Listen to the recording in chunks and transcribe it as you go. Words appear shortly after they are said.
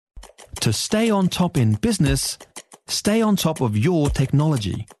To stay on top in business, stay on top of your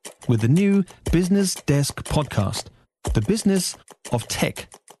technology with the new Business Desk podcast, The Business of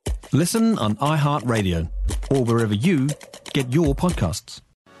Tech. Listen on iHeartRadio or wherever you get your podcasts.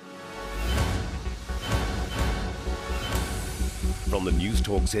 From the News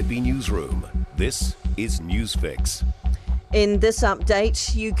Talk ZB Newsroom, this is Newsfix. In this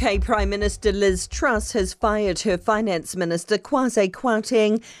update, UK Prime Minister Liz Truss has fired her Finance Minister Kwasi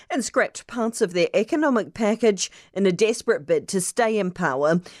Kwarteng and scrapped parts of their economic package in a desperate bid to stay in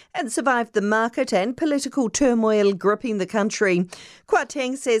power and survive the market and political turmoil gripping the country.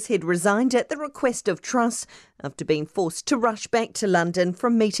 Kwarteng says he'd resigned at the request of Truss after being forced to rush back to London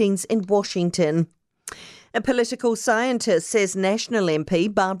from meetings in Washington. A political scientist says National MP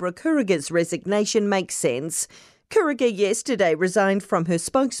Barbara Kuriga's resignation makes sense. Kuriga yesterday resigned from her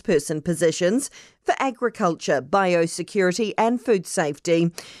spokesperson positions for agriculture, biosecurity and food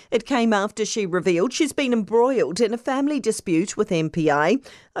safety. It came after she revealed she's been embroiled in a family dispute with MPI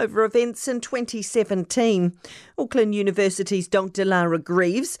over events in 2017. Auckland University's Dr. Lara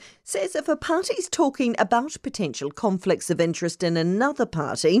Greaves says if a party's talking about potential conflicts of interest in another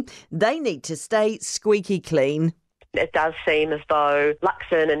party, they need to stay squeaky clean. It does seem as though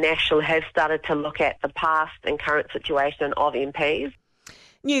Luxon and National have started to look at the past and current situation of MPs.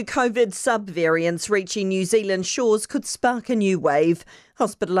 New COVID sub-variants reaching New Zealand shores could spark a new wave.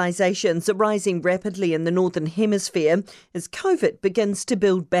 Hospitalisations are rising rapidly in the Northern Hemisphere as COVID begins to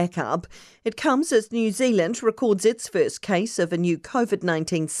build back up. It comes as New Zealand records its first case of a new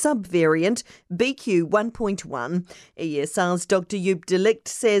COVID-19 sub-variant, BQ1.1. ESR's Dr. Joop de Ligt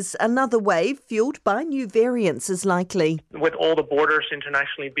says another wave fuelled by new variants is likely. With all the borders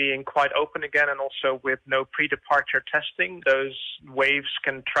internationally being quite open again and also with no pre-departure testing, those waves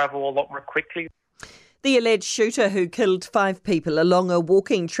can travel a lot more quickly. The alleged shooter who killed 5 people along a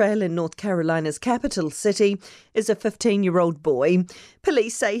walking trail in North Carolina's capital city is a 15-year-old boy.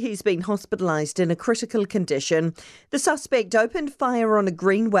 Police say he's been hospitalised in a critical condition. The suspect opened fire on a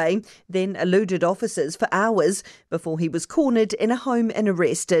greenway, then eluded officers for hours before he was cornered in a home and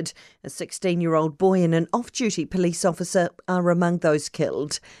arrested. A 16-year-old boy and an off-duty police officer are among those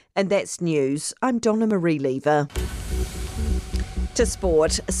killed. And that's news. I'm Donna Marie Lever. To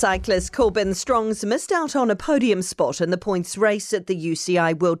sport, cyclist Corbin Strongs missed out on a podium spot in the points race at the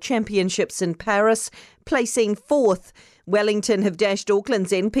UCI World Championships in Paris, placing 4th. Wellington have dashed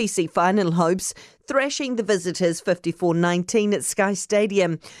Auckland's NPC final hopes, thrashing the visitors 54-19 at Sky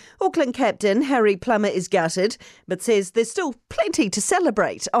Stadium. Auckland captain Harry Plummer is gutted, but says there's still plenty to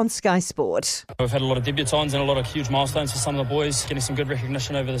celebrate on Sky Sport. We've had a lot of debutants and a lot of huge milestones for some of the boys, getting some good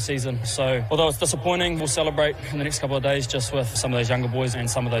recognition over the season. So although it's disappointing, we'll celebrate in the next couple of days just with some of those younger boys and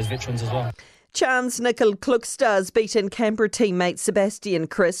some of those veterans as well. Chance Nickel Klukstars beaten Canberra teammate Sebastian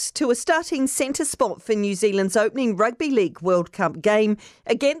Kris to a starting centre spot for New Zealand's opening Rugby League World Cup game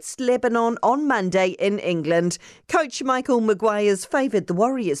against Lebanon on Monday in England. Coach Michael Maguire's favoured the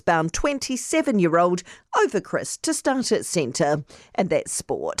Warriors-bound 27-year-old over Kris to start at centre. And that's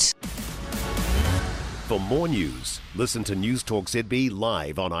sport. For more news, listen to News Talk ZB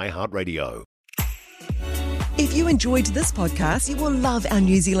live on iHeartRadio. If you enjoyed this podcast, you will love our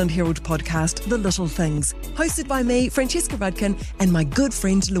New Zealand Herald podcast, The Little Things, hosted by me, Francesca Rudkin, and my good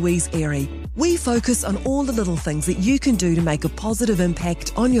friend Louise Airy. We focus on all the little things that you can do to make a positive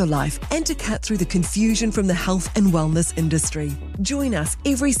impact on your life and to cut through the confusion from the health and wellness industry. Join us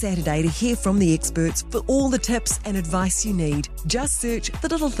every Saturday to hear from the experts for all the tips and advice you need. Just search The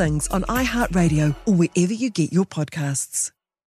Little Things on iHeartRadio or wherever you get your podcasts.